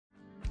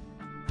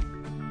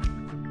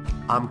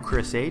I'm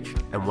Chris H.,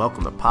 and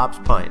welcome to Pop's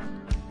Pint,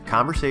 a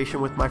conversation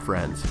with my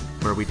friends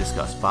where we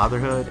discuss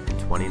fatherhood in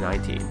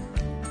 2019.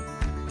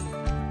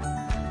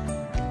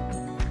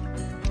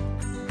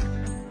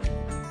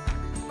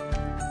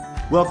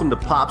 Welcome to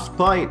Pop's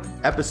Pint,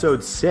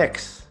 episode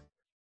 6.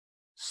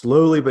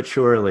 Slowly but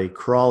surely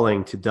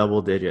crawling to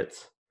double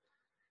digits.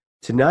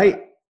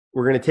 Tonight,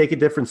 we're going to take a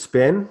different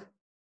spin,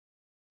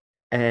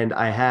 and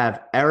I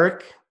have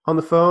Eric on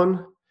the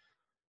phone,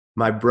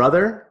 my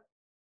brother,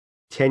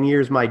 10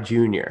 years my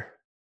junior,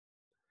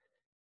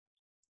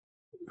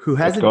 who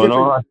has What's going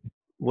on?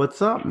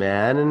 What's up,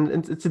 man?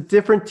 And it's a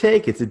different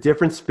take. It's a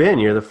different spin.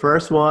 You're the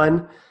first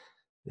one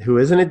who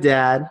isn't a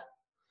dad.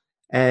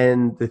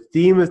 And the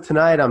theme of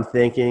tonight, I'm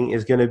thinking,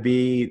 is going to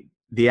be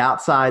the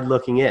outside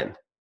looking in.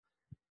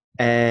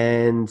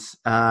 And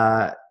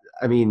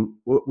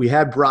we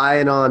had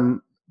Brian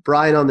on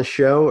the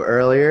show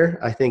earlier,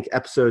 I think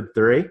episode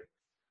 3.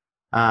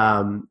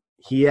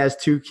 He has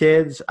 2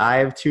 kids. I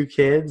have 2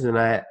 kids, and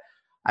I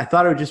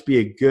thought it would just be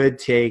a good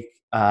take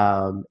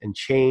and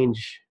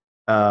change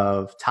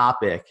of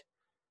topic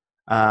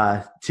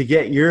to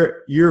get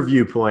your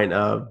viewpoint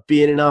of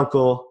being an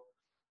uncle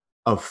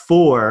of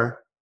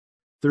 4,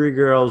 3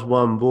 girls,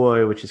 1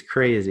 boy, which is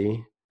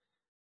crazy,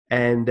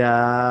 and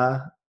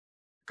go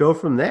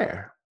from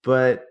there.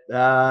 But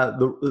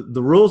the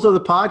rules of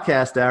the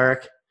podcast,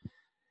 Eric,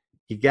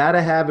 you got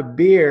to have a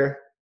beer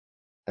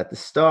at the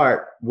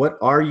start. What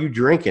are you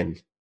drinking?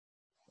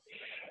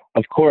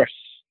 Of course.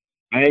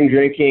 I am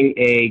drinking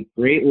a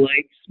Great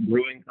Lakes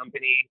Brewing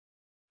Company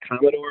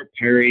Commodore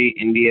Perry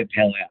India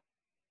Pale Ale.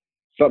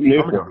 Something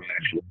new for me,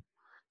 actually.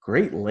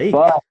 Great Lakes.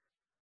 But,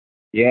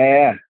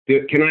 yeah.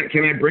 Dude, can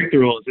I break the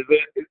rules? Is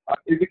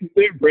it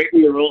considered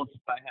breaking the rules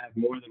if I have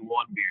more than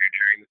 1 beer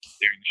during the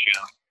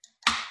show?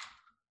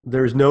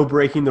 There's no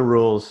breaking the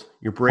rules.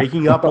 You're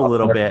breaking up a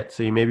little bit,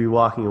 so you may be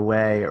walking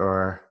away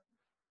or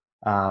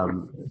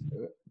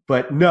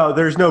but no,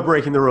 there's no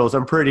breaking the rules.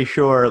 I'm pretty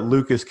sure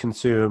Lucas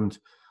consumed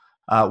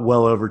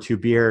well over 2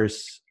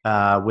 beers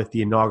with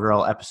the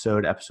inaugural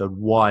episode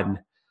 1.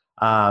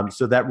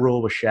 So that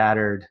rule was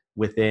shattered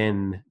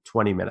within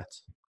 20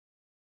 minutes.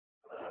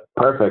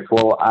 Perfect.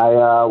 Well,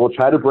 I will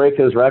try to break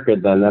his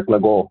record then. That's my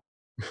goal.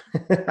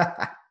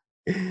 And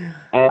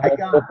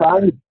if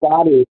I'm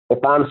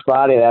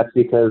spotty, that's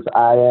because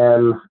I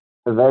am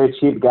a very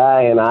cheap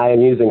guy and I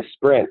am using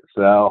Sprint.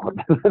 So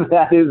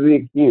that is the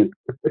excuse.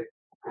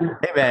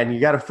 Hey, man,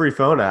 you got a free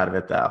phone out of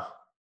it, though.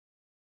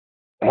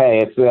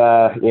 Hey, it's, it's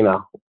a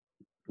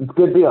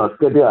good deal. It's a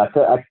good deal. I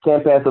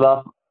can't pass it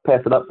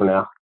up for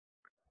now.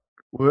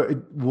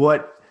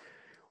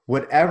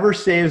 Whatever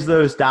saves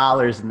those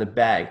dollars in the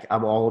bank,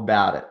 I'm all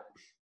about it.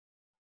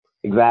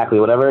 Exactly.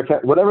 Whatever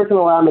can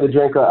allow me to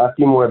drink a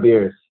few more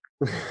beers.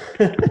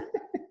 I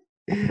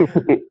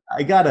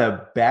got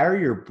a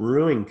Barrier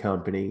Brewing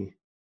Company.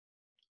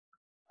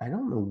 I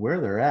don't know where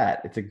they're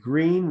at. It's a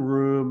Green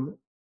Room,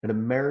 an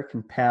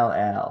American Pale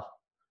Ale.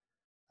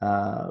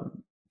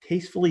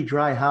 Tastefully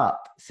dry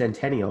hop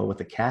Centennial with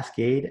a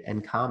Cascade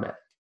and Comet.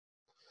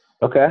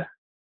 Okay.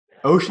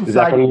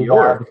 Oceanside, New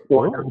York.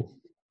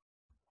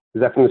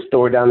 Is that from the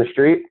store down the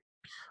street?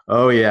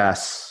 Oh,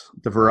 yes.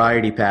 The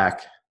variety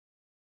pack.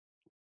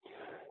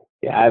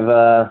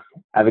 Yeah,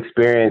 I've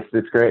experienced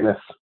its greatness.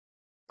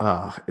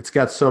 Oh, it's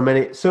got so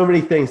many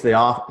things to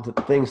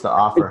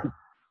offer.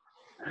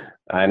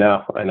 I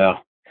know. I know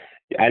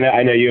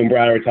you and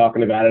Brian were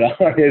talking about it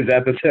on his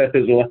episode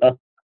as well.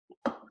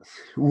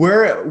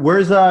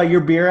 Where's your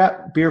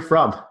beer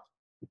from?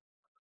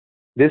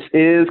 This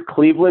is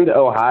Cleveland,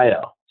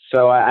 Ohio.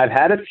 So I've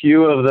had a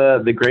few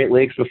of the Great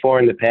Lakes before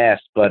in the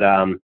past, but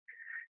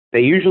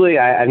they usually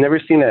I've never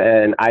seen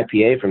an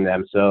IPA from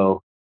them.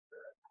 So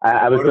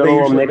I was going a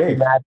little mix and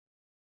match.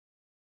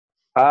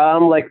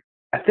 I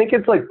think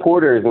it's like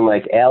porters and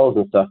like ales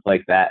and stuff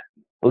like that.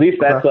 At least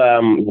that's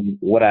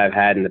what I've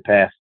had in the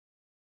past.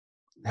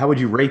 How would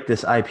you rate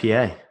this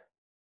IPA?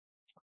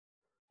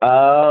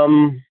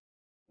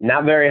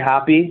 Not very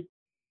hoppy.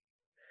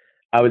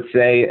 I would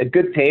say a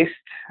good taste.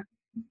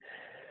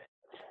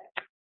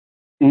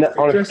 On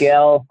a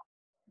scale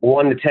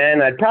 1 to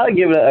 10, I'd probably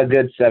give it a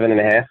good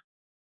 7.5.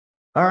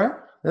 All right,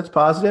 that's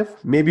positive.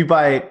 Maybe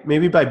by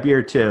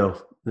beer 2,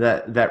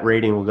 that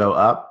rating will go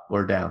up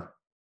or down.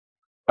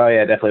 Oh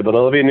yeah, definitely. But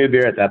it'll be a new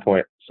beer at that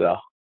point. So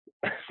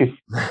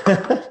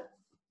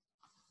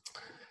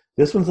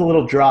this one's a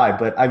little dry,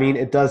 but I mean,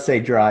 it does say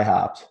dry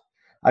hopped.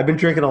 I've been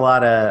drinking a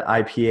lot of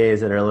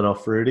IPAs that are a little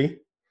fruity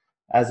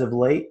as of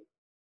late,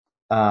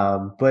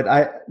 but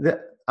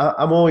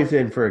I'm always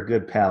in for a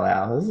good pale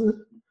ale.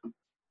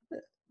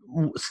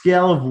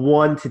 Scale of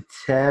 1 to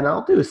 10,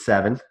 I'll do a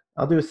 7.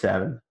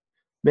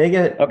 Make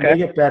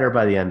it better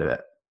by the end of it.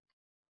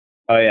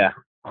 Oh yeah,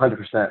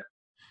 100%.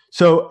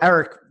 So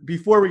Eric,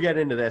 before we get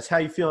into this, how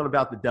you feeling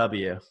about the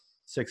W?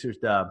 Sixers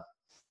dub.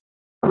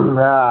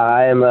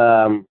 I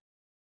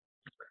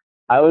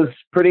was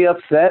pretty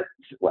upset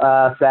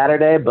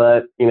Saturday,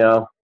 but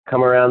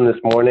come around this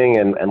morning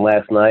and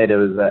last night, it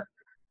was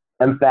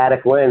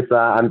emphatic win, so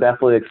I'm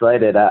definitely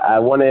excited. I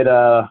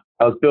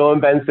was booing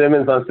Ben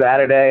Simmons on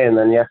Saturday, and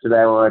then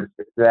today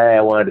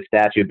I wanted a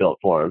statue built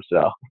for him.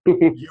 So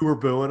You were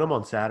booing him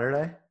on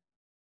Saturday?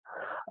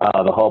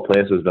 the whole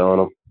place was booing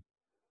him.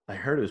 I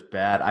heard it was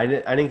bad. I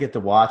didn't get to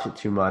watch it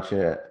too much.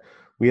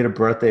 We had a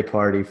birthday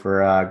party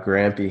for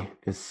Grampy,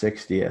 his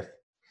 60th.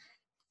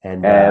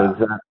 And that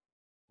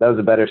was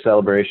a better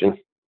celebration.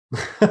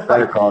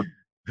 Better call.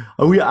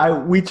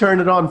 We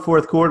turned it on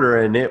fourth quarter,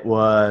 and it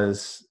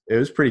was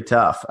pretty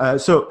tough.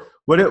 So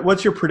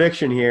what's your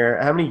prediction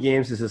here? How many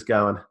games is this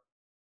going?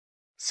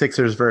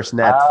 Sixers versus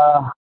Nets.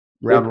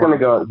 It's going to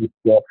go 6.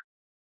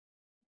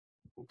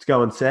 It's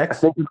going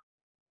 6?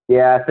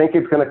 I think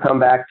it's going to come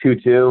back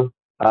 2-2.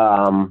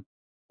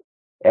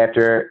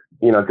 After,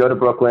 go to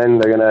Brooklyn,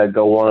 they're going to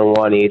go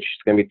 1-1 each.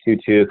 It's going to be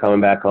 2-2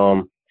 coming back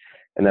home.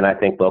 And then I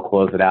think they'll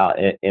close it out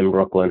in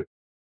Brooklyn.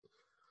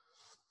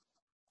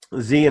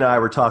 Z and I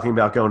were talking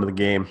about going to the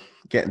game,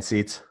 getting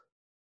seats.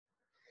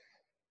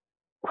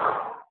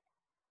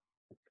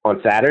 On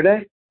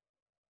Saturday?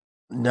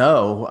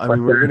 No. I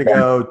mean, we're going to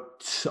go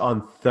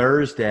on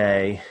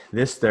Thursday,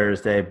 this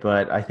Thursday,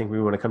 but I think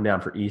we want to come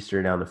down for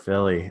Easter down to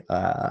Philly.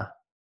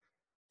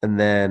 And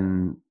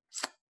then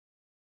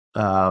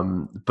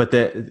but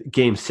the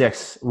game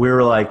 6, we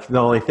were like, the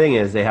only thing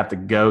is they have to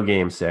go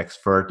game 6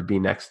 for it to be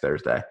next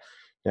Thursday,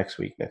 next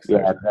Thursday.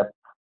 Yeah, that's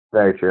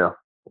very true.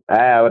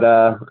 I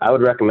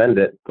would recommend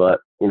it, but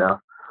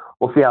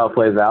we'll see how it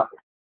plays out.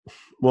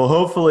 Well,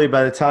 hopefully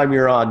by the time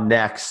you're on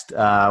next,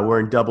 we're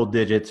in double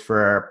digits for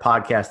our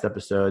podcast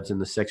episodes, and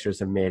the Sixers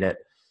have made it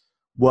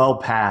well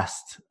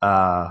past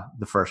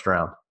the first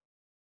round.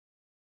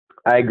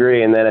 I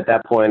agree, and then at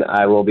that point,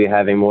 I will be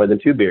having more than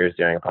 2 beers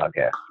during a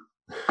podcast.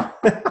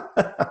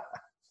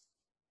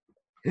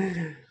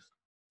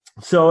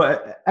 So,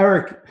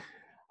 Eric,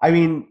 I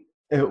mean,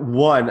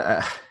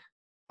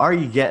 are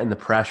you getting the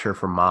pressure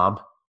from mom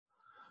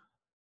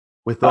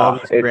with all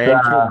these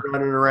grandchildren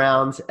running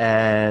around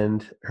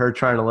and her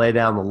trying to lay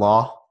down the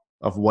law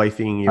of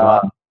wifing you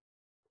up?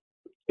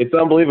 It's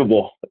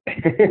unbelievable.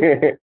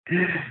 They,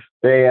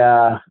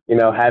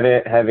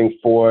 having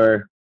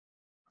 4,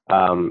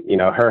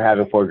 her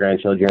having 4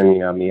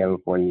 grandchildren, me having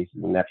 4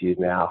 nieces and nephews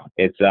now.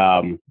 It's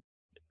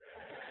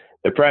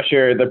the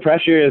pressure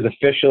is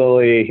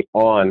officially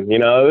on.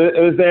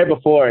 It was there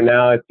before, and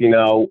now it's,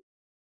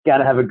 got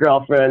to have a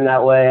girlfriend.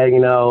 That way, I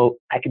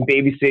can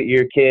babysit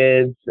your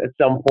kids at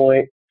some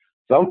point.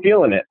 So I'm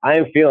feeling it. I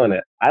am feeling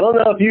it. I don't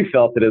know if you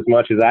felt it as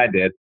much as I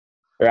did,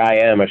 or I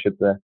am, I should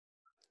say.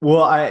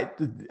 Well, I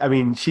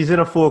mean, she's in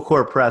a full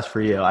court press for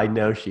you. I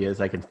know she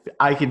is. I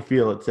can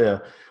feel it too.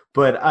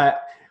 But I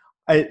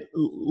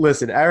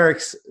listen,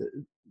 Eric's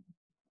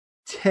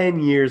 10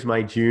 years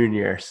my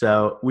junior,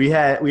 so we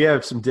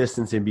have some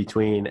distance in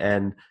between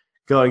and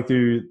going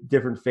through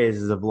different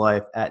phases of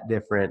life at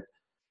different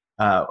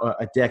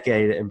a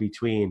decade in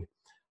between.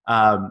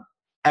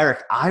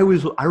 Eric, I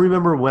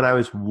remember when I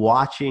was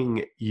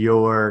watching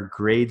your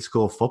grade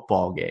school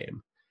football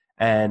game,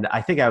 and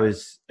I think I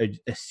was a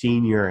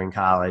senior in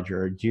college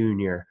or a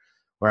junior,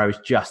 where I was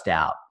just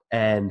out,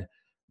 and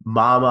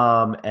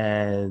mom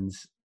and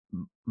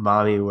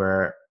mommy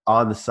were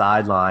on the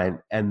sideline,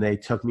 and they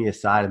took me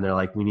aside and they're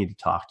like, "We need to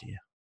talk to you."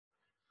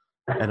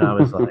 And I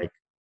was like,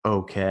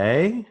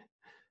 "Okay."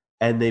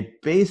 And they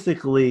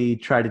basically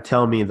tried to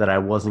tell me that I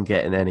wasn't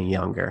getting any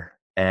younger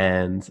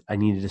and I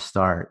needed to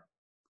start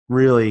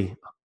really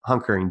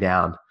hunkering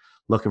down,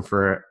 looking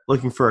for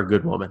a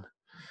good woman.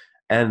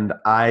 And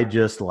I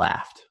just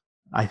laughed.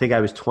 I think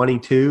I was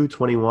 22,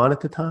 21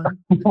 at the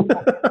time.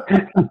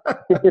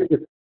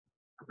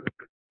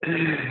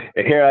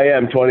 Here I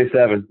am,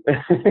 27.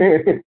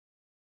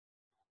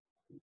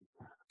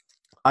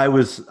 I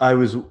was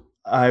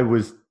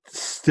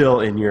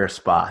still in your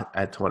spot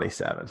at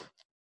 27.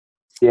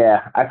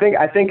 Yeah, I think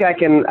I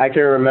can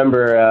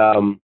remember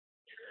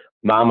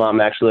my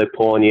mom actually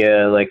pulling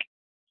you like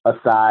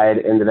aside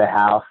into the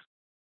house,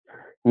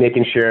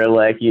 making sure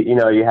like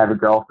you have a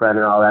girlfriend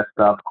and all that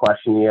stuff,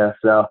 questioning you.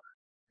 So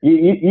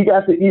you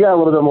got a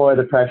little bit more of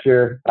the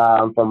pressure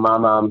from my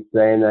mom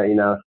saying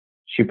that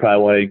she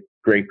probably wanted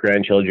great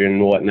grandchildren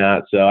and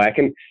whatnot. So I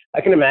can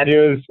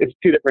imagine it's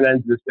 2 different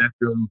ends of the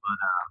spectrum, but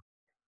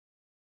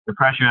the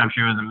pressure I'm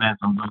sure was immense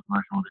on both of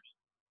our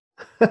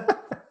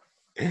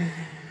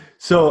shoulders.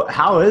 So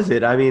how is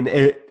it? I mean,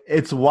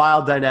 it's a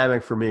wild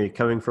dynamic for me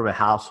coming from a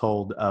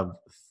household of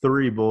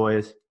 3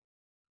 boys,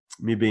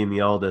 me being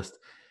the oldest,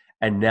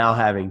 and now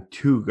having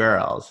 2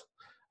 girls.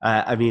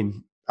 I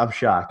mean, I'm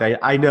shocked.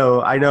 I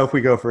know if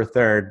we go for a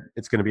third,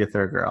 it's going to be a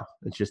third girl.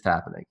 It's just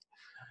happening.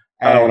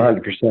 And,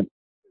 100%.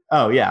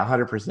 Oh, yeah,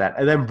 100%.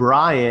 And then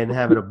Brian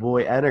having a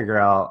boy and a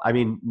girl. I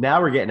mean, now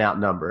we're getting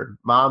outnumbered.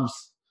 Mom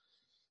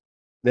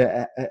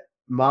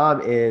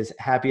is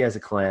happy as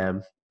a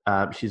clam.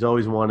 She's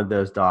always wanted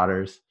those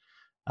daughters.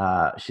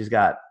 She's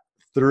got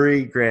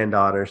 3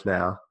 granddaughters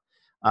now.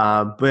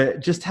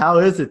 But just how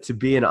is it to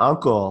be an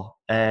uncle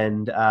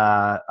and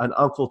an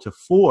uncle to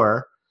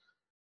 4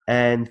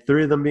 and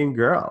 3 of them being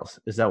girls?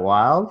 Is that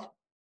wild?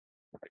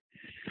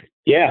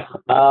 Yeah.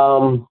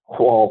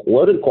 Well,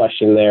 loaded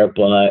question there,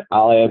 but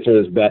I'll answer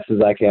as best as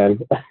I can.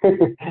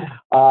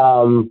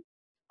 um,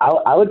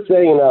 I would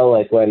say,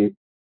 like when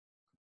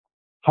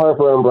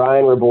Harper and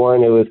Brian were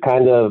born, it was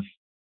kind of,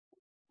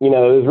 it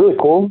was really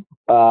cool.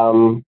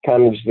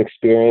 Kind of just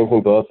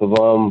experiencing both of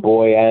them,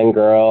 boy and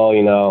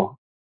girl,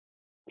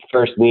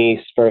 first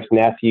niece, first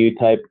nephew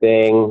type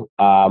thing.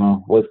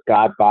 Was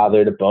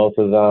godfather to both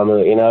of them.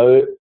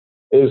 It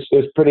was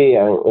pretty,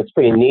 it's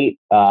pretty neat.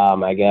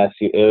 I guess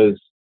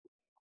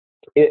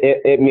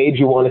it made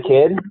you want a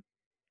kid,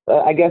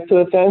 I guess, to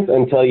a sense,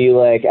 until you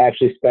like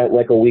actually spent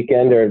like a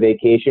weekend or a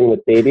vacation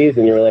with babies,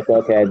 and you were like,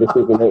 okay, this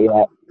isn't it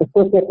yet.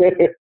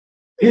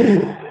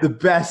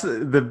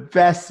 The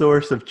best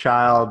source of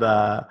child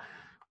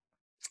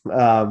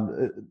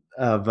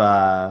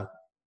of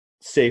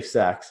safe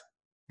sex.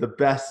 The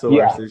best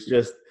Yeah, source is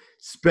just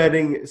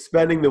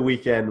spending the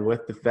weekend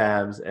with the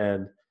fams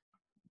and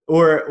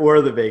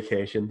or the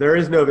vacation. There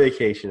is no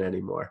vacation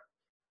anymore.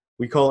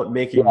 We call it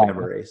making yeah,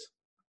 memories.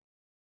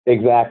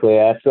 exactly.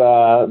 That's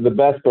the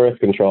best birth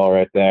control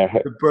right there.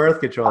 The birth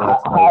control. Hi-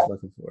 That's what I was hi-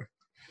 looking for.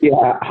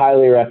 yeah,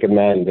 highly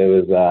recommend. It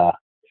was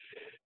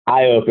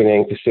eye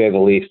opening to say the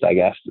least, I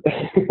guess.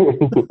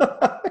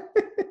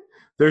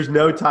 There's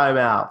no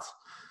timeouts.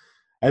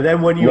 And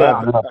then when you No,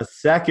 have no. a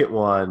second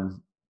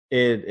one,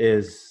 it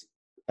is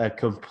a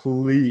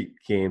complete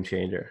game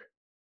changer.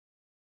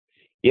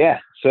 Yeah.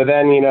 So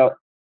then, well,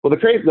 the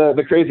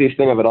craziest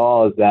thing of it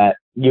all is that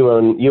you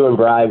and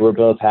Bri were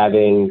both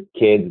having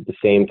kids at the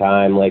same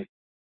time. Like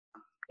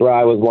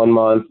Bri was 1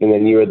 month, and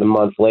then you were the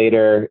month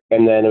later,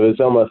 and then it was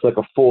almost like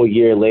a full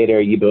year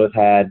later. You both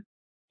had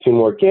two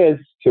more kids,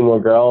 two more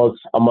girls,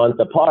 a month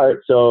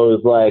apart. So it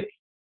was like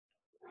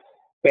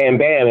bam,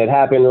 bam. It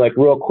happened like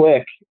real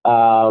quick.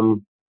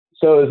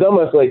 So it was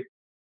almost like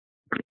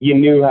you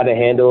knew how to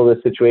handle the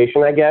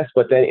situation, I guess.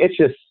 But then it's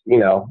just,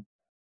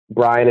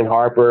 Brian and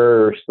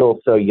Harper are still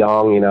so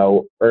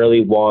young,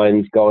 early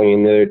ones going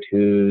into their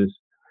twos.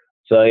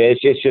 So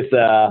it's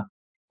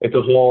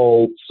a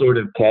whole sort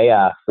of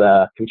chaos,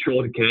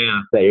 controlled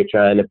chaos that you're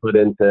trying to put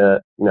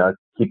into,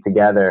 keep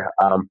together.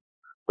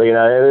 But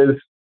it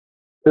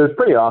was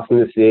pretty awesome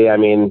to see. I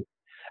mean,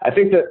 I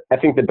think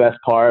the best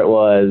part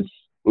was,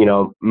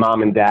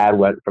 mom and dad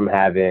went from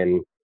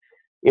having,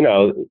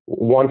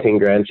 wanting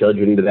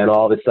grandchildren to then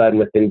all of a sudden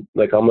within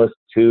like almost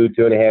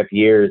 2.5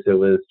 years, it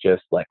was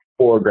just like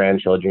four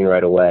grandchildren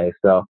right away.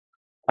 So,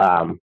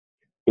 um,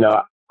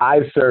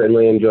 I've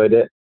certainly enjoyed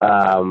it.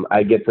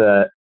 I get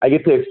to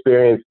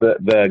experience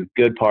the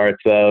good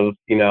parts of,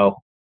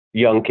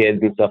 young kids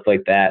and stuff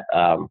like that.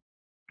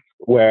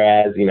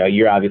 Whereas,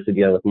 you're obviously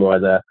dealing with more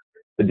of the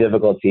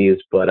difficulties,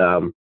 but,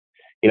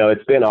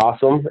 it's been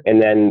awesome.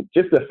 And then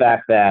just the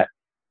fact that,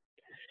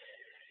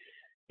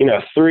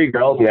 three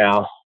girls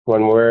now,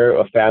 when we're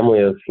a family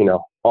of,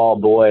 all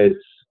boys,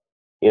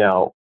 you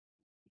know,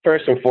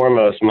 first and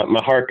foremost,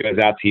 my heart goes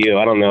out to you.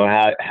 I don't know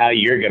how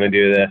you're going to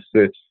do this.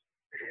 It's,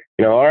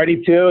 already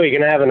two, you're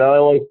going to have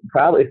another one.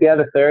 Probably if you have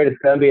a third, it's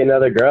going to be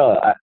another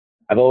girl.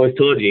 I've always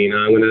told you,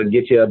 I'm going to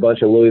get you a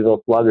bunch of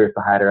Louisville sluggers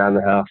to hide around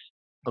the house.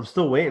 I'm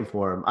still waiting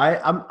for him.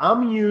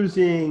 I'm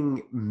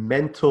using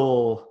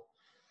mental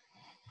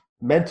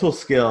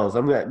skills.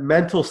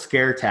 Mental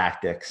scare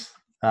tactics.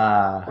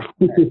 Uh,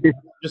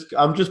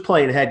 I'm just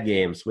playing head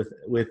games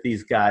with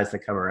these guys that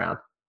come around.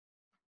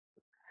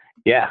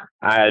 Yeah,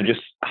 I just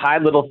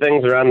hide little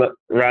things around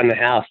the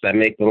house that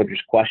make them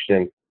just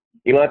question.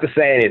 You don't have to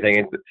say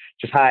anything.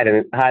 Just hide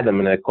them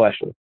in a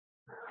question.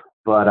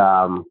 But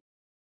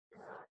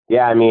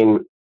yeah, I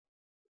mean,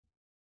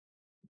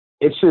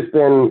 it's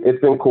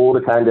been cool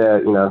to kind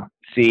of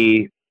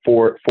see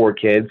four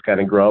kids kind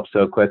of grow up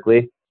so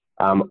quickly.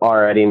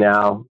 Already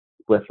now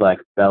with like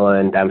Bella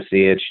and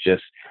Dempsey, it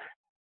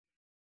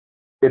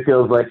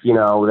feels like they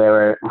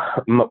were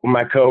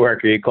my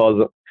coworker. He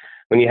calls it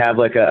when you have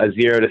like a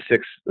 0 to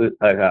 6,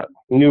 like a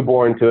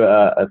newborn to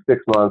a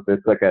 6 month.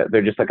 It's like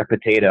they're just like a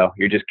potato.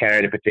 You're just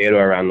carrying a potato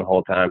around the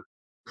whole time.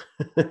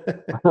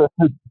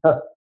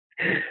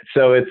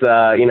 So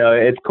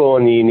it's cool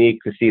and unique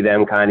to see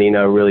them kind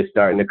of really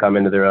starting to come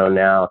into their own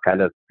now,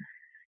 kind of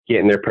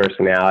getting their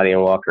personality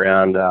and walk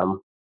around.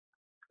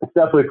 It's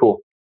definitely cool.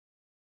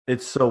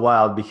 It's so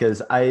wild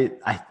because I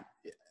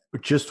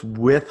just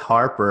with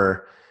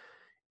Harper,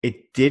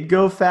 it did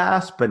go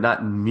fast, but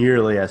not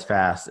nearly as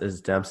fast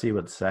as Dempsey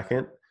with the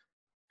second.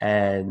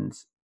 And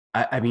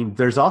I mean,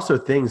 there's also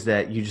things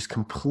that you just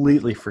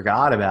completely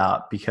forgot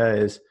about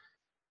because,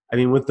 I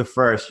mean, with the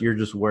first, you're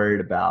just worried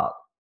about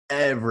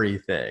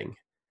everything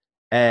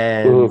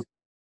and Mhm.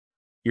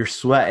 you're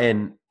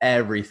sweating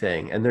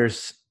everything. And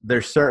there's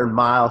certain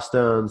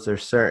milestones,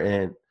 there's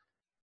certain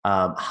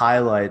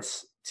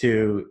highlights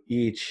to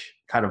each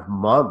kind of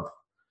month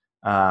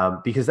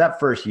because that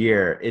first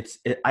year, it's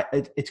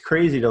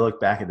crazy to look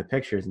back at the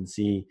pictures and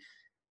see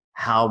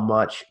how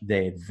much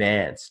they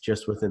advance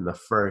just within the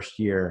first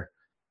year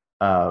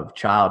of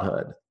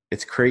childhood.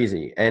 It's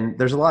crazy. And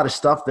there's a lot of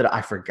stuff that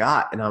I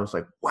forgot. And I was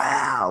like,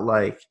 wow,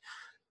 like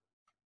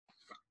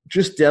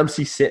just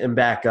Dempsey sitting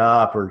back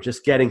up or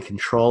just getting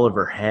control of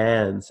her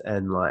hands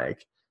and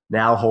like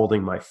now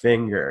holding my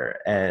finger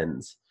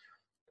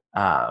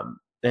um,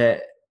 eh,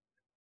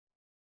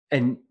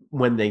 and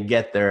when they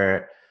get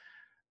their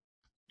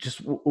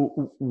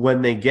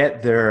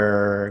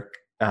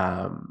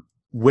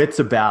wits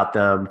about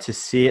them, to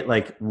see it,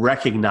 like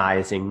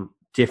recognizing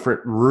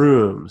different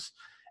rooms,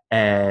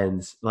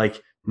 and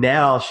like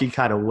now she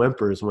kind of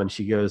whimpers when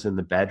she goes in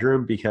the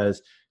bedroom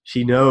because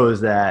she knows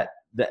that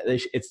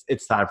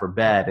it's time for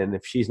bed, and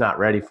if she's not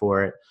ready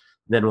for it,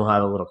 then we'll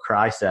have a little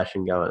cry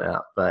session going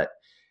out. But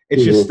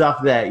it's just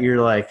stuff that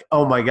you're like,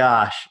 oh my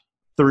gosh,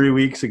 3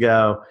 weeks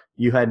ago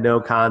you had no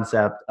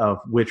concept of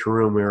which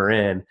room we were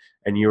in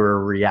and you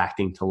were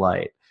reacting to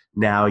light.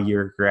 Now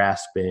you're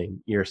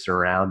grasping your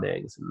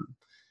surroundings, and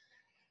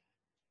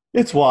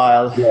it's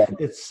wild. Yeah.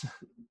 It's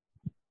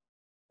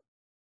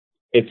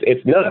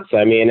nuts.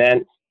 I mean,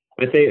 and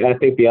I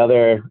think the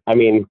other, I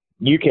mean,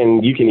 you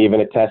can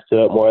even attest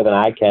to it more than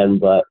I can,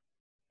 but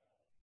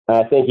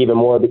I think even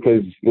more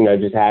because, you know,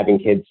 just having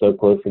kids so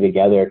closely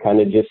together,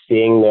 kind of just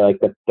seeing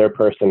their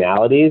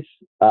personalities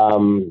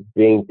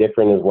being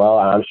different as well.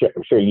 I'm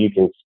sure you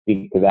can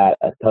speak to that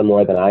a ton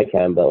more than I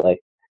can, but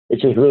like,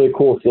 it's just really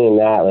cool seeing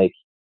that, like,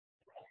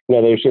 you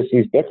know, there's just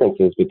these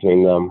differences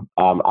between them,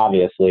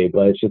 obviously,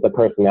 but it's just the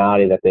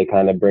personality that they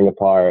kind of bring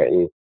apart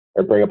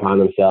or bring upon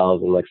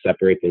themselves and like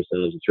separate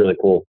themselves. It's really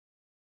cool.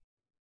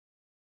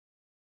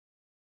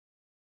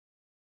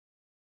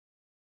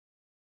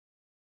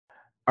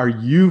 Are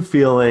you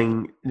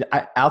feeling,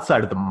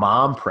 outside of the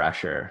mom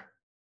pressure,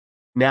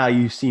 now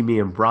you see me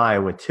and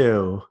Brian with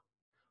two,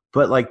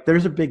 but like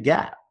there's a big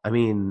gap. I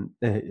mean,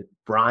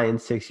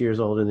 Brian's 6 years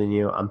older than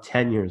you. I'm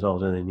 10 years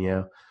older than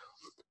you.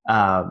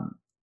 Are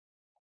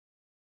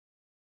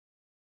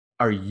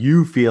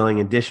you feeling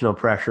additional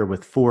pressure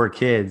with 4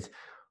 kids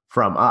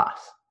from us?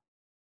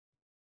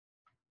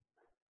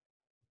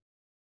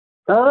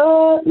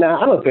 No,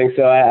 I don't think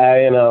so.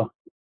 I you know,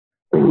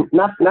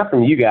 not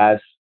from you guys.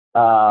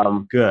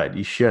 Good.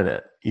 You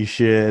shouldn't. You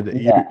should.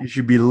 Yeah. You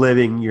should be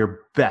living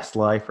your best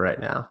life right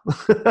now.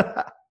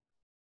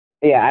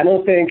 Yeah, I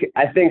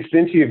think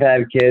since you've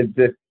had kids,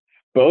 if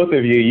both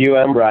of you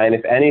and Brian,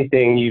 if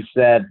anything, you've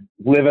said,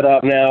 live it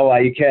up now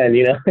while you can,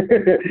 you know,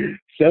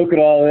 soak it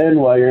all in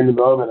while you're in the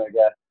moment, I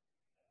guess.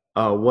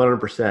 Oh,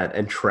 100%.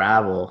 And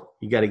travel.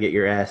 You got to get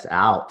your ass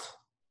out.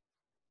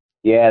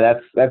 Yeah,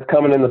 that's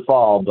coming in the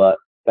fall, but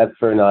that's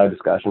for another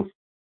discussion.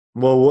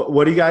 Well,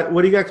 what do you got?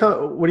 What do you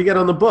got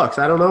on the books?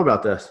 I don't know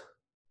about this.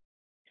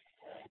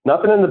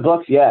 Nothing in the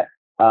books yet.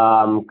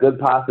 Good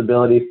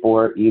possibility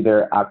for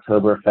either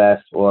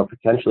Oktoberfest or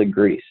potentially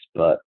Greece,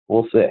 but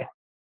we'll see.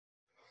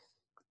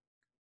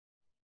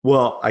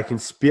 Well, I can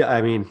speak.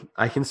 I mean,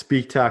 I can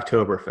speak to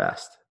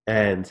Oktoberfest,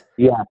 and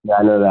yeah,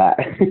 I know that.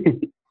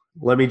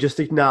 let me just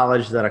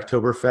acknowledge that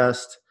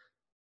Oktoberfest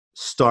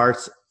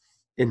starts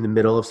in the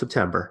middle of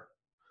September.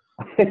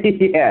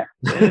 Yeah.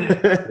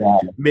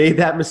 Made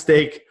that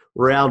mistake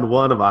round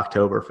 1 of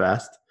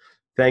Oktoberfest.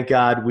 Thank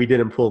God we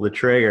didn't pull the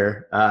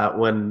trigger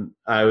when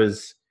I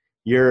was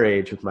your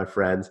age with my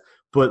friends.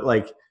 But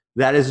like,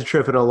 that is a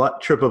trip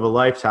of a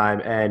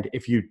lifetime. And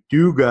if you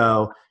do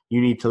go,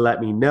 you need to let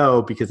me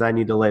know because I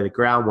need to lay the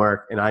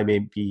groundwork, and I may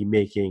be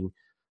making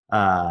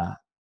I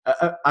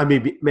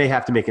may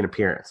have to make an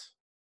appearance.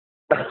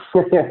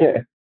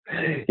 You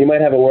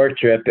might have a work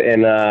trip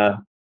in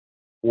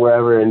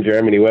wherever in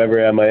Germany,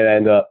 wherever I might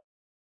end up.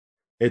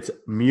 It's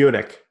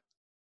Munich.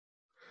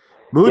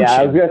 Munich.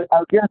 Yeah, I was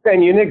gonna say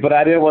Munich, but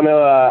I didn't want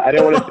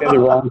to say the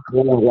wrong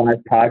thing on the last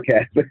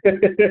podcast.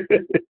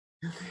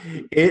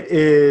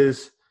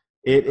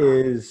 It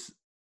is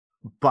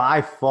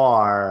by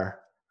far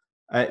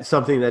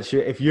something that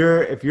should, if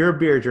you're a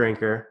beer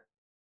drinker,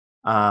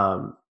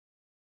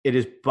 it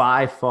is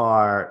by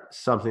far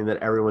something that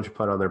everyone should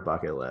put on their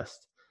bucket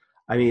list.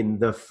 I mean,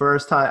 the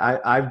first time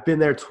I've been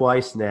there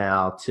twice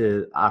now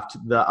to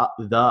the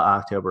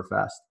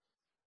Oktoberfest,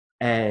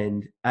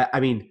 and I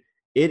mean,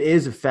 it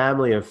is a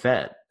family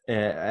event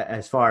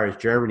as far as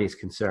Germany is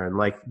concerned.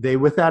 Like, they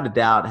without a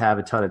doubt have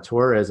a ton of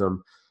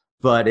tourism,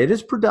 but it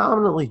is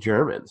predominantly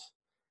Germans,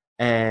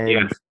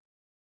 and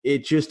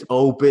it just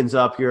opens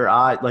up your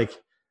eye. Like,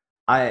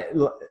 I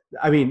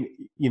mean,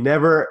 you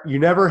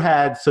never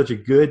had such a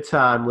good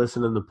time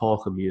listening to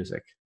polka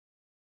music.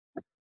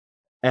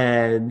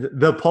 And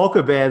the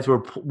polka bands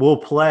will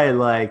play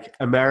like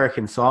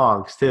American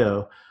songs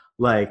too,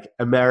 like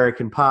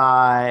American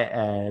Pie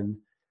and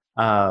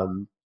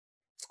oh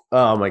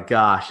my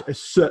gosh,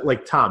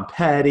 like Tom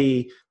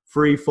Petty,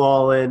 Free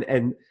Fallin',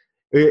 and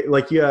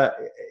like you have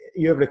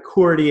an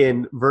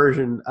accordion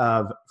version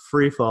of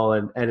Free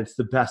Fallin', and it's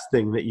the best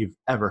thing that you've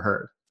ever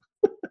heard.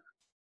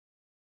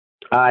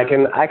 I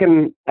can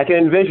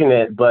envision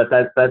it, but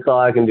that's all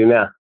I can do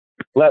now.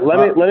 Let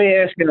me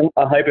ask you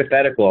a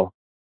hypothetical.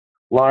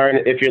 Lauren,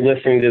 if you're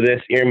listening to this,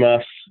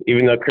 earmuffs,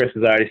 even though Chris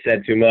has already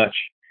said too much.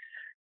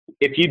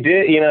 If you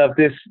did,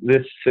 if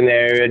this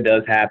scenario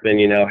does happen,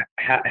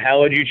 how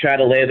would you try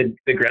to lay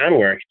the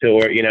groundwork to,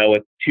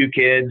 with 2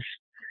 kids,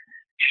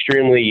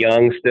 extremely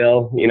young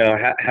still.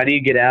 How do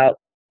you get out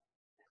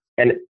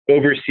and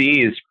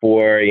overseas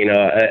for,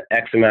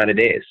 X amount of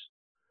days?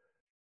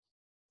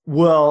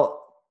 Well,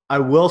 I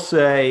will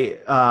say,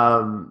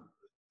 my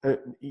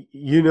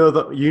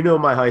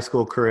high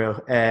school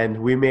crew,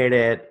 and we made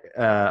it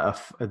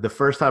the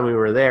first time we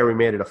were there. We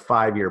made it a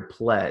 5-year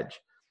pledge.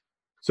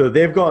 So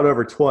they've gone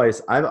over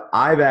twice.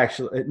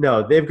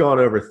 They've gone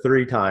over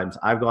 3 times.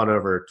 I've gone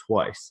over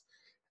twice,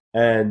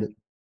 and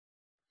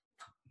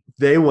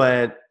they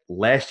went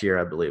last year,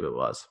 I believe it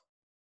was,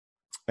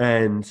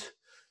 and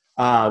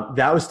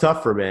that was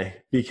tough for me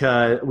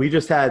because we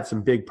just had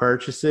some big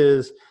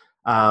purchases.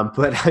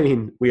 But I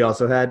mean, we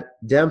also had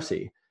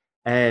Dempsey,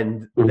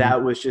 and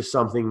that was just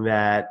something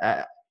that,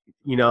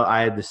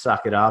 I had to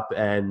suck it up,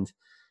 and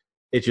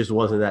it just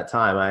wasn't that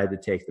time. I had to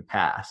take the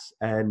pass.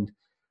 And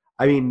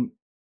I mean,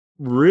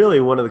 really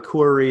one of the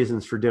core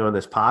reasons for doing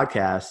this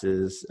podcast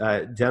is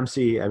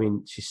Dempsey. I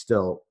mean, she's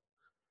still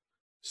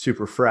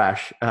super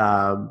fresh,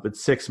 but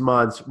 6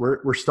 months,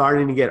 we're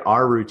starting to get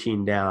our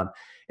routine down.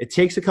 It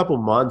takes a couple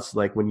months,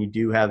 like when you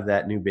do have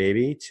that new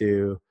baby,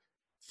 to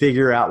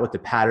figure out what the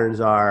patterns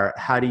are.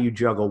 How do you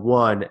juggle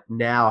 1?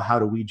 Now, how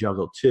do we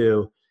juggle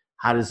 2?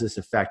 How does this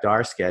affect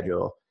our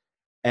schedule?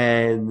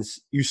 And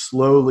you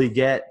slowly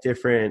get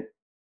different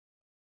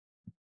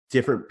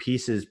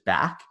pieces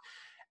back.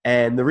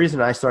 And the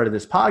reason I started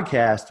this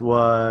podcast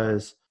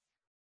was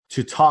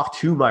to talk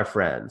to my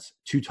friends,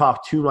 to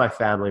talk to my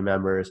family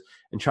members,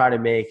 and try to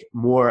make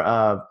more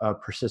of a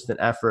persistent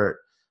effort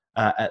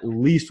at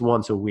least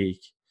once a week,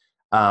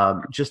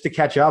 just to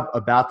catch up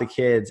about the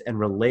kids and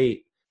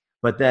relate.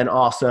 But then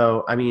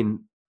also, I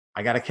mean,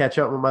 I got to catch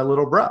up with my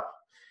little bro.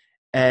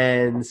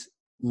 And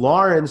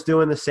Lauren's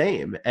doing the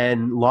same.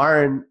 And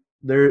Lauren,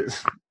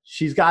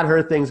 she's got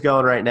her things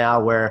going right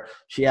now where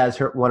she has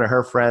one of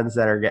her friends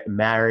that are getting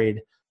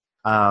married.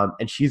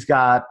 And she's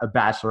got a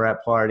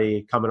bachelorette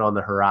party coming on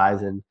the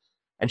horizon.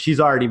 And she's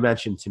already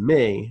mentioned to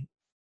me.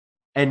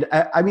 And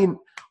I mean,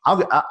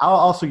 I'll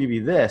also give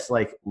you this.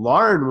 Like,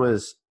 Lauren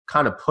was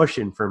kind of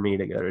pushing for me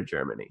to go to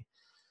Germany.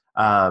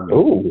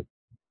 Oh.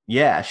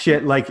 Yeah,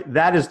 shit. Like,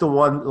 that is the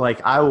one,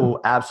 like, I will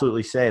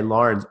absolutely say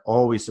Lauren's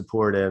always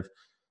supportive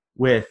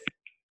with,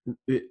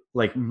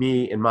 like,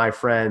 me and my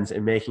friends,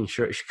 and making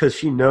sure, because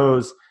she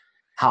knows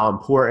how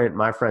important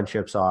my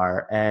friendships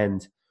are.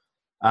 And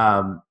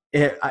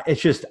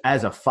it's just,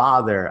 as a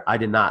father, I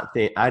did not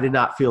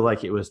feel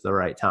like it was the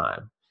right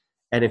time.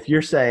 And if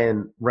you're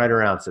saying right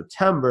around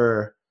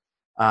September,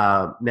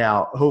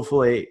 now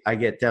hopefully I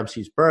get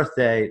Dempsey's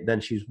birthday, then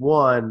she's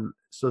 1,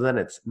 so then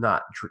it's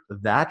not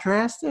that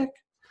drastic.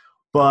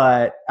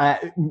 But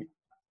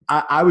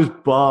I was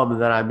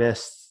bummed that I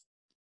missed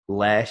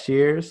last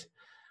year's.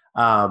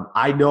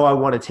 I know I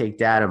want to take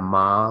Dad and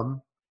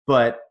Mom,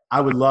 but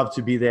I would love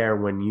to be there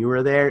when you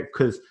were there,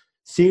 because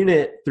seeing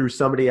it through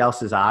somebody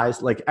else's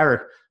eyes, like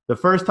Eric, the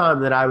first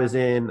time that I was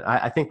in,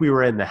 I think we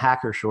were in the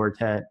Hacker Shore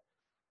tent.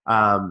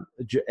 The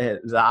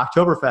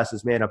Oktoberfest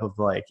is made up of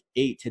like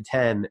 8 to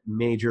 10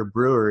 major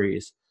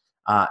breweries.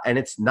 And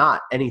it's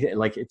not anything,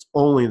 like, it's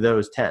only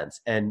those tents.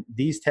 And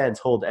these tents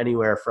hold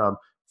anywhere from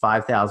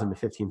 5,000 to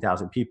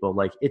 15,000 people.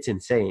 Like, it's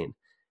insane.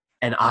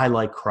 And I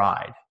like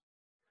cried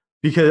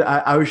because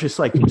I was just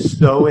like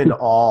so in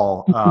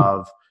awe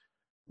of,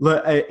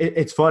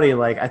 it's funny.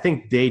 Like, I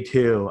think day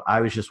 2, I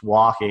was just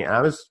walking, and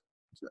I was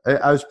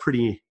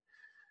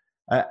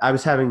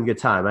having a good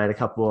time. I had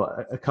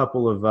a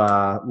couple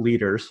of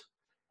leaders,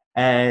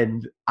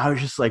 and I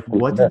was just like,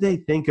 what did they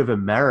think of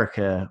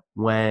America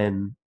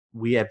when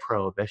we had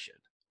prohibition?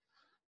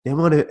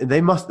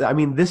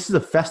 This is a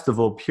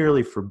festival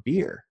purely for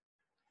beer.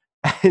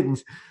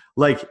 And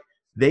like,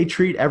 they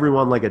treat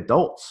everyone like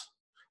adults.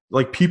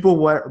 Like, people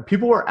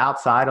were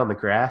outside on the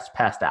grass,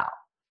 passed out.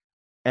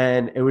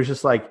 And it was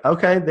just like,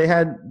 okay, they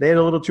had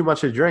a little too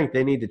much to drink.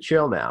 They need to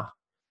chill now.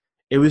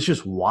 It was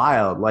just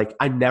wild. Like,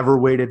 I never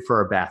waited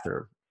for a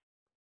bathroom.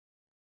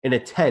 In a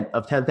tent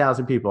of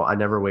 10,000 people, I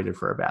never waited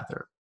for a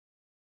bathroom.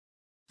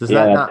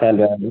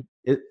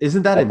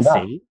 Isn't that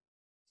insane?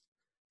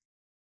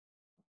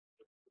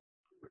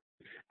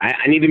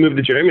 I need to move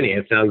to Germany.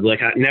 It sounds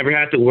like I never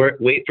have to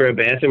wait for a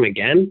bathroom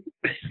again.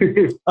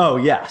 Oh,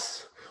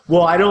 yes.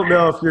 Well, I don't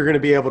know if you're going to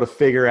be able to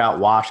figure out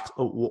wash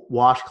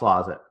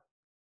closet.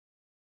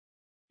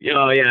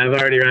 Oh, yeah, I've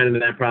already run into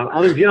that problem. I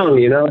was young,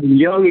 You're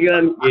young,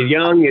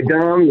 you're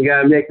dumb, you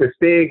got to make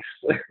mistakes.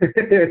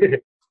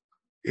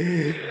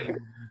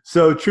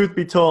 So, truth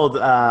be told,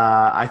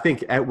 I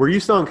think, were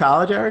you still in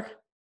college, Eric?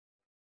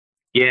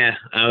 Yeah,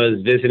 I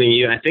was visiting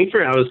you. I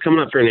was coming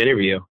up for an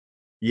interview.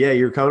 Yeah,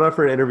 you were coming up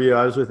for an interview.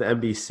 I was with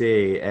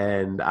NBC,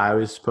 and I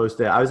was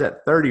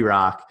at 30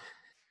 Rock,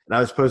 and I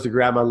was supposed to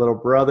grab my little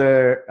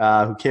brother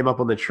who came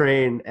up on the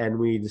train, and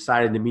we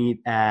decided to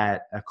meet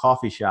at a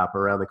coffee shop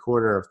around the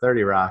corner of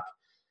 30 Rock.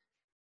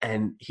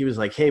 And he was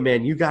like, hey,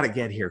 man, you got to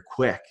get here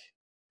quick.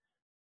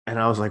 And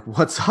I was like,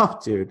 what's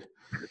up, dude?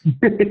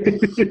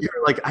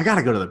 You're like, I got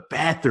to go to the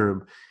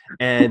bathroom.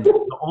 And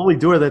the only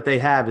door that they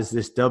have is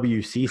this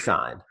WC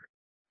sign.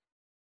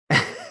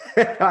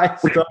 I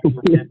still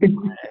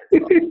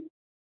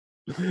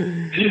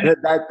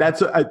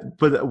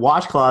but the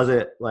wash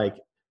closet, like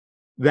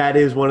that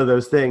is one of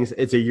those things.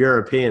 It's a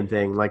European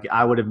thing. Like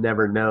I would have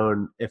never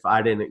known if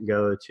I didn't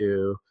go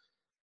to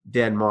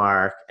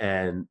Denmark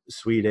and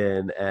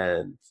Sweden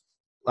and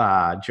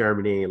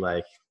Germany.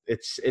 Like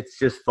it's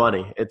just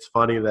funny. It's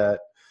funny that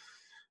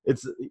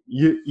it's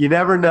you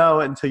never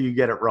know until you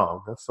get it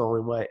wrong. That's the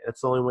only way.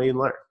 That's the only way you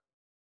learn.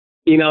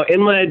 You know,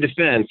 in my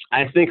defense,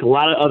 I think a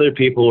lot of other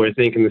people were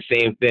thinking the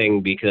same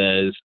thing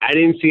because I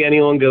didn't see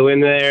anyone go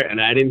in there and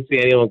I didn't see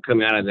anyone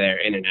come out of there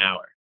in an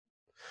hour.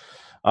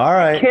 All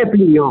right. Can't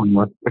be the only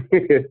one.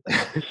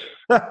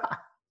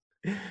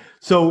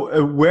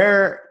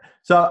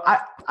 So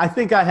I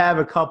think I have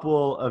a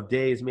couple of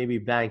days maybe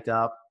banked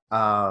up.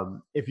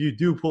 If you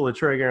do pull the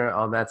trigger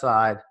on that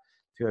side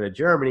to go to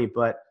Germany,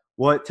 but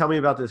tell me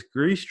about this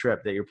Greece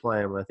trip that you're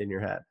playing with in your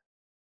head.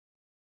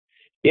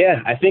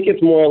 Yeah, I think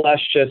it's more or less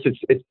just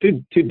it's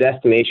two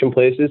destination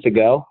places to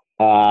go.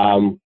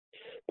 But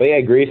yeah,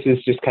 Greece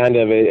is just kind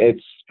of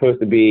it's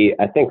supposed to be,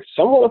 I think,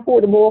 somewhat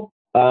affordable.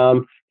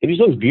 It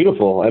just looks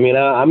beautiful. I mean,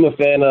 I'm a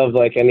fan of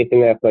like anything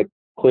that's like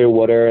clear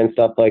water and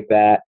stuff like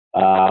that.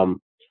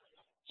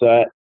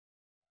 So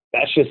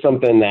that's just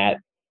something that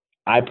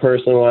I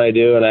personally want to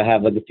do, and I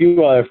have like a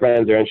few other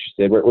friends are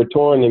interested. We're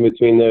torn in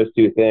between those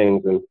two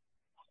things, and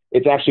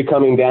it's actually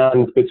coming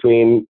down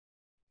between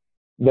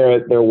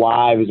their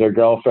wives or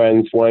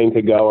girlfriends wanting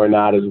to go or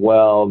not as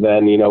well.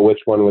 Then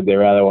which one would they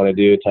rather want to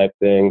do type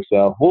thing.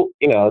 So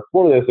it's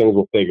one of those things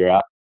we'll figure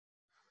out.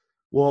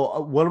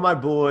 Well, one of my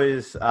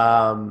boys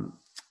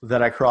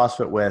that I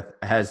CrossFit with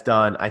has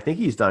done. I think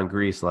he's done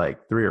Greece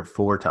like 3 or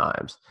 4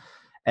 times,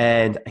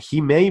 and he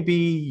may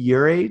be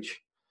your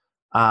age.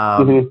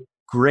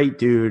 Great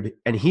dude,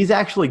 and he's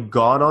actually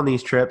gone on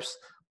these trips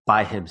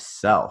by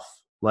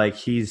himself. Like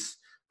he's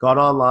gone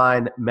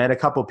online, met a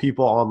couple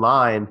people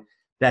online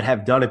that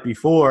have done it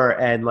before,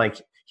 and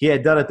like he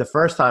had done it the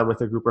first time with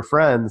a group of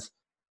friends,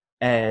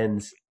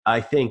 and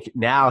I think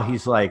now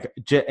he's like,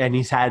 and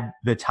he's had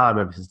the time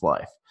of his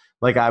life.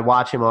 Like I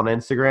watch him on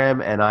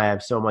Instagram, and I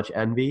have so much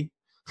envy.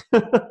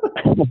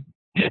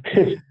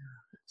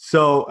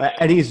 So,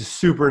 and he's a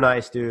super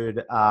nice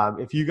dude.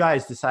 If you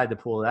guys decide to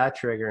pull that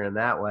trigger in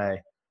that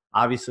way,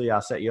 obviously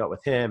I'll set you up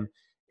with him.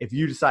 If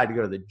you decide to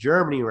go to the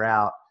Germany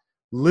route,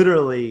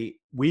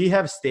 literally we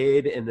have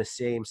stayed in the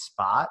same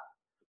spot,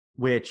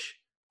 which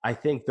I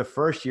think the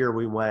first year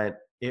we went,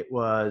 it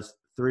was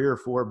 3 or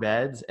 4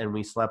 beds and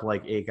we slept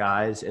like 8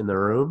 guys in the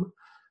room.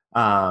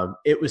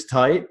 It was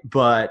tight,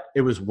 but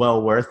it was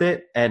well worth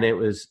it. And it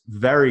was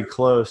very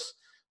close,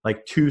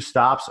 like 2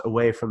 stops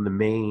away from the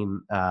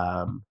main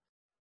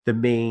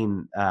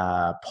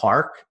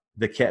park,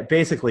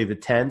 basically the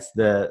tents,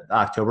 the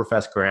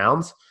Oktoberfest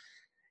grounds.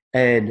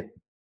 And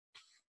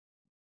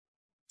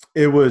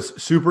it was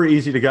super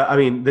easy to go. I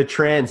mean, the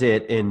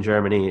transit in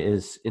Germany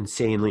is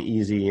insanely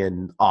easy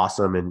and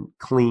awesome and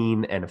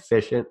clean and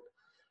efficient.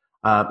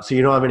 So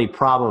you don't have any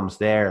problems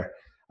there.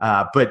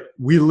 But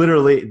we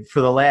literally, for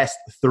the last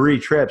 3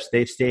 trips,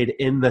 they've stayed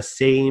in the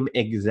same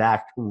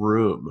exact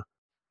room,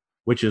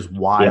 which is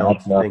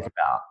wild to think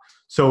about.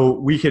 So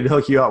we could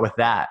hook you up with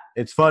that.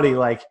 It's funny,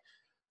 like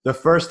the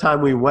first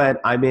time we went,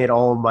 I made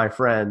all of my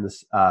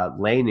friends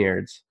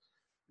lanyards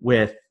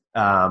with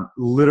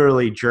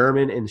literally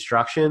German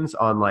instructions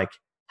on like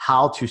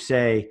how to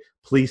say,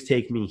 please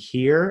take me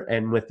here,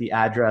 and with the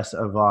address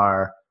of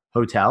our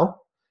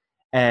hotel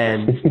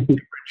and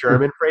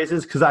German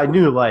phrases. Cause I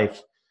knew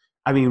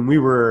we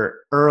were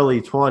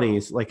early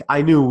 20s. Like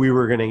I knew we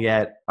were going to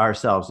get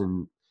ourselves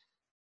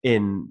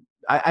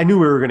I knew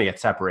we were going to get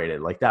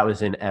separated. Like that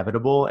was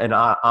inevitable. And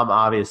I'm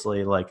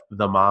obviously like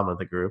the mom of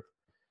the group.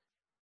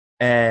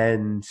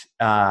 And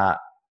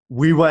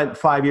we went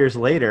 5 years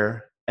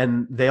later,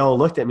 and they all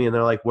looked at me and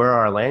they're like, where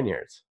are our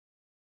lanyards?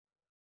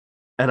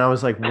 And I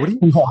was like, what are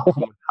you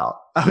talking about?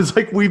 I was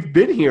like, we've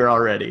been here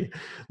already.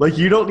 Like,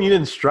 you don't need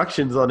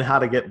instructions on how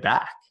to get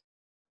back.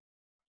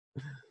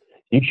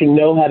 You should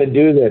know how to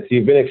do this.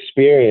 You've been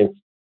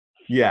experienced.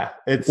 Yeah,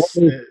 it's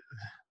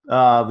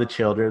the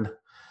children.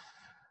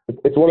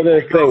 It's one of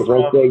those things.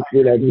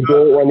 You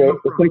do it when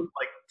like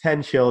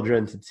 10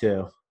 children to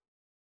 2.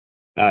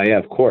 Yeah,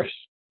 of course.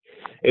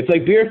 It's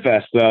like Beer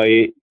Fest, though.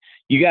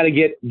 You got to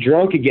get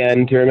drunk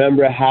again to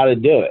remember how to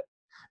do it.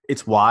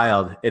 It's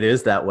wild. It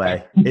is that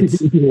way.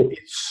 It's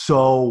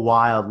so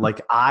wild. Like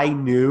I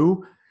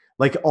knew,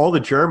 like all the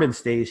German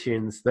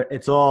stations,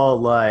 it's all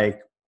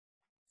like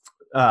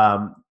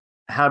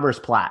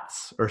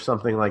Hammersplatz or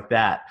something like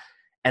that.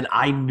 And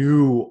I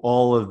knew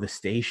all of the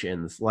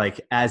stations, like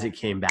as it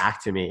came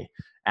back to me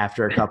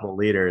after a couple of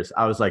liters.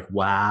 I was like,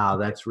 wow,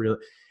 that's really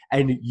 –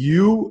 and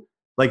you –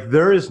 like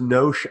there is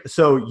no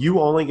so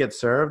you only get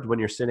served when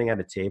you're sitting at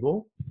a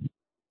table,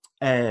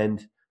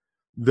 and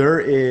there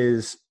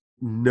is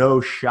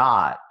no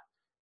shot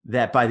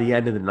that by the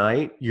end of the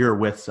night you're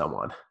with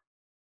someone.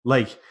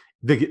 Like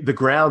the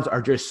grounds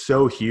are just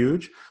so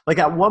huge. Like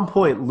at one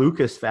point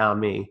Lucas found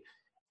me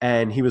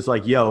and he was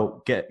like,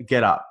 yo,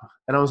 get up.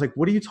 And I was like,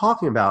 what are you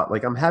talking about?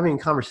 Like, I'm having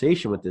a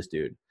conversation with this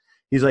dude.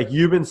 He's like,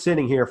 you've been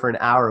sitting here for an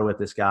hour with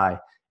this guy,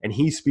 and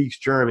he speaks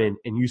German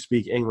and you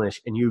speak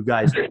English, and you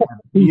guys,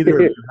 neither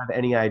of you have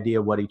any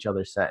idea what each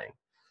other's saying.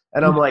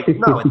 And I'm like,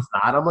 no, it's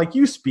not. I'm like,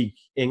 you speak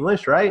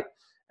English, right?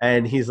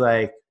 And he's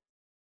like,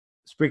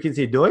 sprechen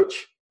Sie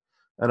Deutsch?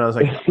 And I was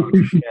like, oh,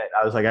 shit.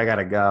 I was like, I got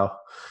to go.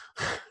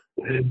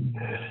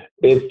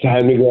 It's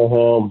time to go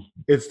home.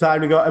 It's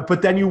time to go.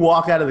 But then you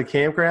walk out of the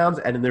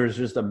campgrounds, and there's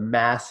just a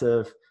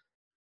massive,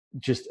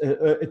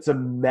 it's a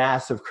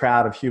massive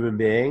crowd of human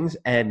beings.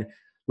 And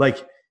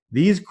like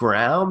these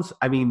grounds,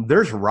 I mean,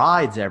 there's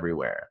rides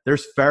everywhere.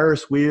 There's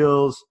Ferris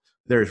wheels,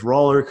 there's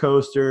roller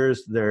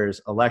coasters, there's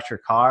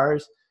electric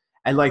cars,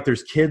 and like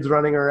there's kids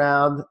running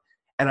around.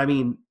 And I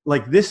mean,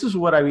 like, this is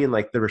what I mean,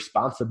 like the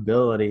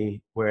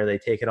responsibility where they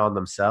take it on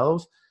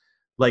themselves.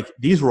 Like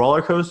these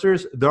roller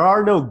coasters, there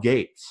are no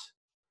gates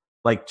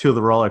like to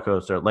the roller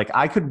coaster. Like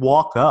I could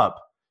walk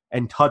up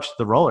and touch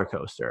the roller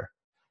coaster.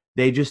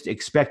 They just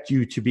expect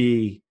you to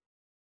be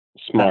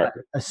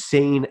smart, a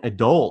sane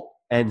adult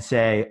and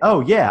say, oh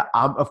yeah,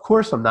 of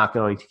course I'm not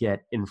going to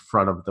get in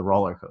front of the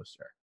roller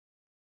coaster.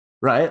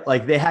 Right?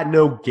 Like they had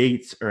no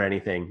gates or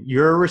anything.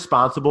 You're a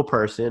responsible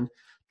person.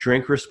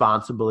 Drink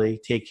responsibly,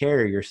 take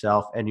care of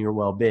yourself and your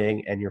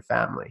well-being and your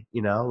family.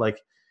 You know,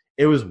 like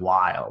it was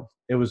wild.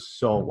 It was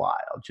so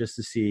wild just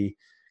to see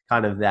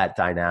kind of that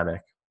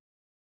dynamic.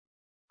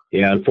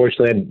 Yeah,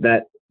 unfortunately,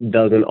 that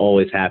doesn't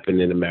always happen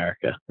in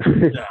America.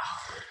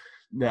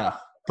 No.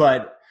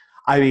 But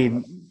I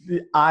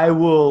mean, I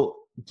will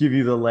give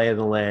you the lay of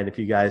the land if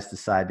you guys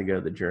decide to go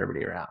the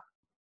Germany route.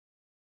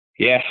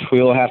 Yeah,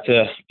 we will have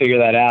to figure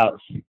that out.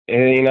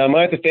 And, you know, I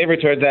might have to favor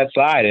towards that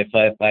side if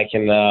I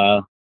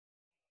can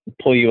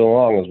pull you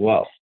along as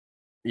well.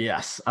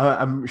 Yes,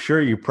 I'm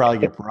sure you probably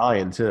get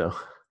Brian too.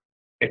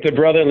 It's a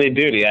brotherly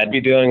duty. I'd be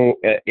doing,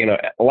 a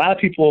lot of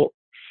people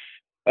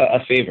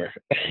a favor.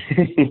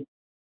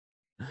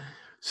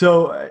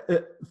 So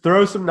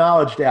throw some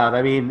knowledge down.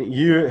 I mean,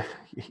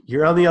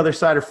 you're on the other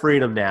side of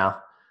freedom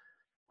now.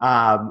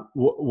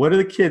 What are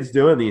the kids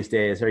doing these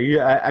days? Are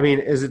you? I mean,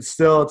 is it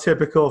still a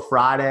typical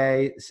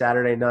Friday,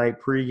 Saturday night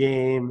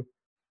pregame,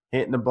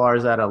 hitting the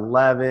bars at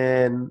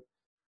 11?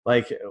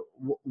 Like,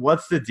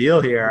 what's the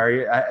deal here? Are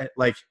you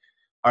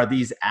are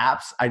these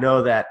apps? I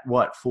know that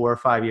 4 or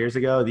 5 years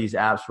ago, these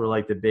apps were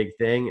like the big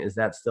thing. Is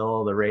that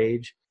still the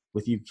rage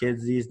with you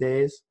kids these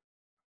days?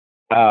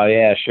 Oh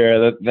yeah,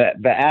 sure. The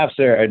apps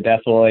are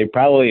definitely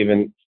probably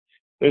even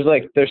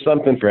there's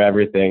something for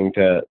everything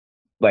to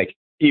like,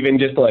 even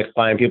just to like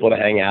find people to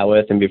hang out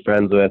with and be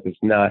friends with. It's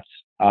nuts.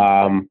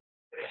 I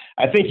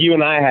think you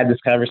and I had this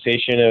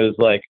conversation. It was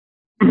like,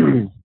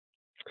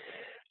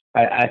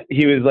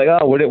 he was like,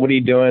 oh, what are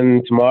you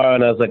doing tomorrow?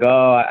 And I was like,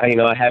 oh,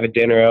 I have a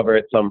dinner over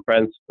at some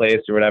friend's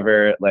place or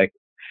whatever. Like,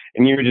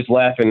 and you were just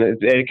laughing.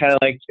 It kind of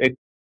like,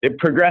 it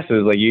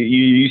progresses. Like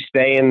you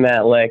stay in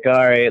that, like, all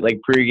right, like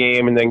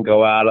pregame and then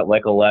go out at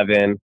like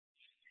 11.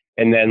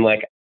 And then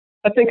like,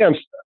 I think I'm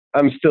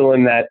still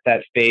in that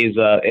phase,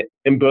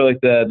 in like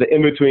the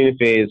in-between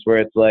phase where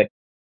it's like,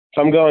 if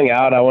I'm going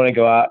out, I want to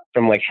go out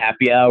from like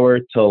happy hour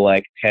till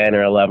like 10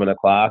 or 11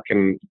 o'clock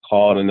and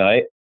call it a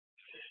night.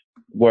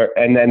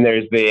 And then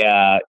there's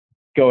the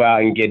go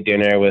out and get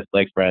dinner with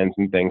like friends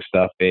and things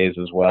stuff phase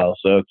as well.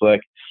 So it's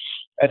like,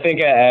 I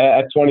think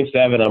at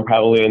 27, I'm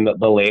probably in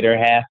the later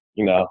half.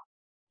 You know,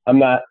 I'm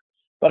not,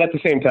 but at the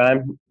same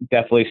time,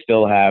 definitely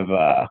still have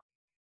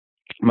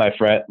my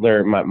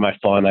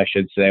fun, I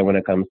should say, when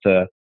it comes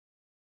to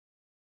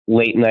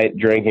late night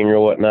drinking or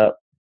whatnot.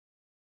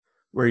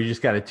 Where you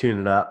just got to tune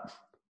it up.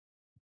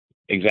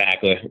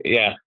 Exactly.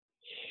 Yeah.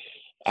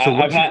 So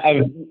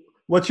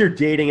what's your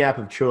dating app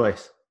of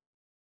choice?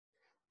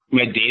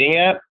 My dating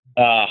app?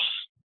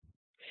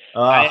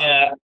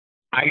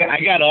 I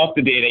got off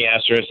the dating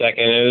apps for a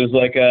second. It was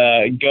like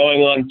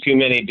going on too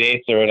many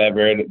dates or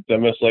whatever. It's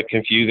almost like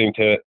confusing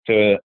to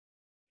a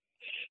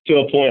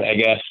point, I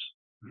guess.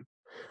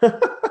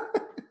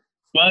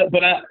 but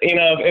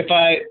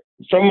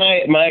from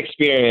my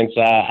experience,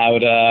 I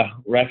would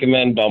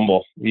recommend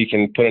Bumble. You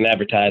can put an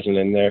advertisement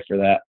in there for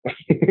that.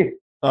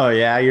 Oh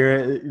yeah,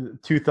 you're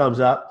 2 thumbs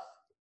up.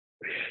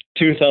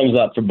 2 thumbs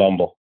up for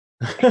Bumble.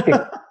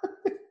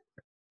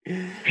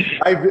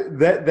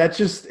 That's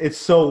just, it's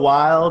so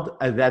wild.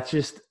 That's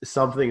just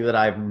something that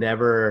I've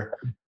never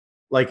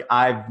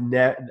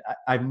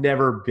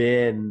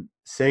been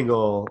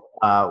single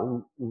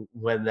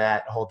when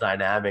that whole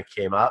dynamic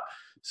came up.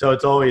 So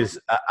it's always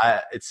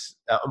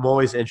I'm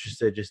always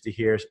interested just to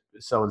hear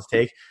someone's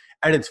take.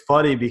 And it's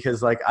funny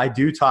because like I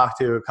do talk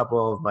to a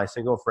couple of my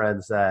single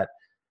friends that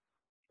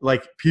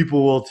like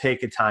people will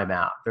take a time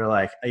out. They're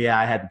like, yeah,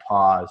 I had to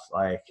pause,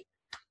 like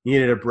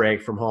needed a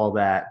break from all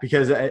that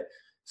because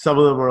some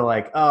of them were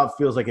like, oh, it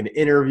feels like an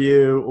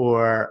interview,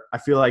 or I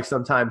feel like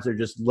sometimes they're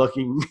just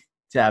looking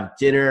to have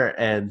dinner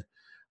and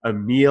a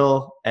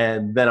meal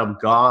and then I'm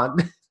gone.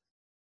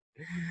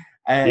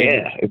 And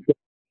yeah, it's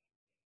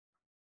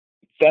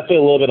definitely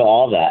a little bit of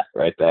all that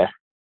right there.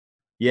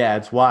 Yeah,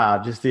 it's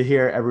wild just to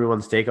hear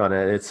everyone's take on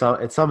it. It's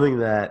something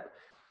that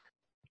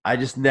I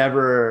just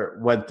never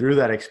went through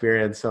that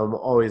experience, so I'm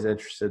always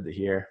interested to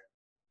hear.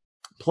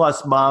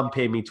 Plus, mom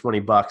paid me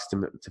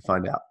 $20 to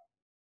find out.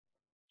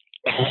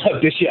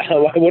 Did she?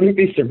 I wouldn't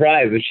be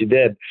surprised if she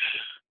did.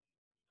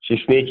 She's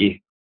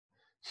sneaky.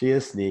 She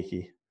is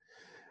sneaky.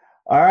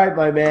 All right,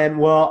 my man.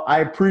 Well,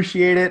 I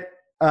appreciate it.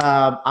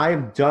 I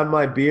am done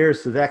my beer,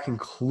 so that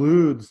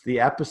concludes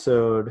the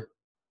episode.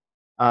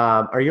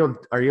 Are you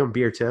on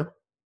beer too?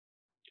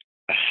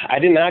 I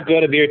did not go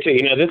to beer too.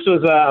 You know, this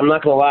was I'm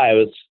not gonna lie, it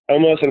was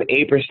almost an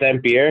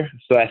 8% beer.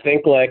 So I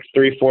think like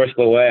 3/4 of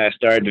the way I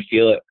started to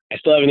feel it. I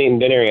still haven't eaten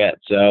dinner yet,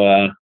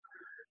 so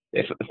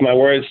if my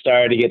words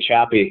started to get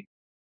choppy,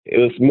 it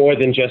was more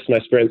than just my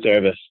Sprint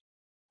service.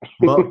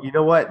 Well, you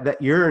know what?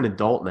 That you're an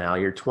adult now.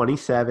 You're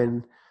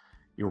 27.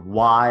 You're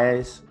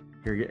wise.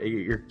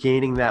 You're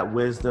gaining that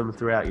wisdom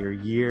throughout your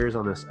years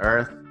on this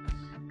earth,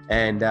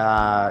 and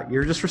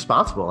you're just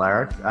responsible,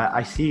 Eric.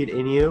 I see it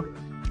in you,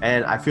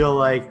 and I feel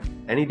like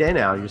any day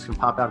now you're just gonna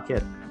pop out a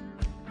kid.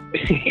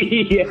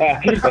 Yeah,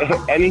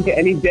 any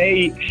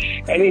day,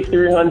 any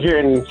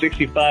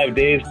 365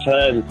 days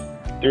times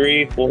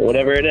 3, 4,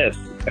 whatever it is.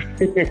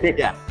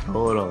 Yeah,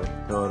 totally.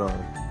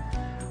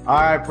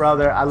 All right,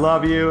 brother. I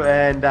love you,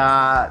 and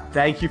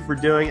thank you for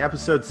doing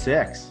episode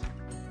 6.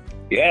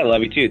 Yeah, I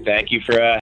love you too. Thank you for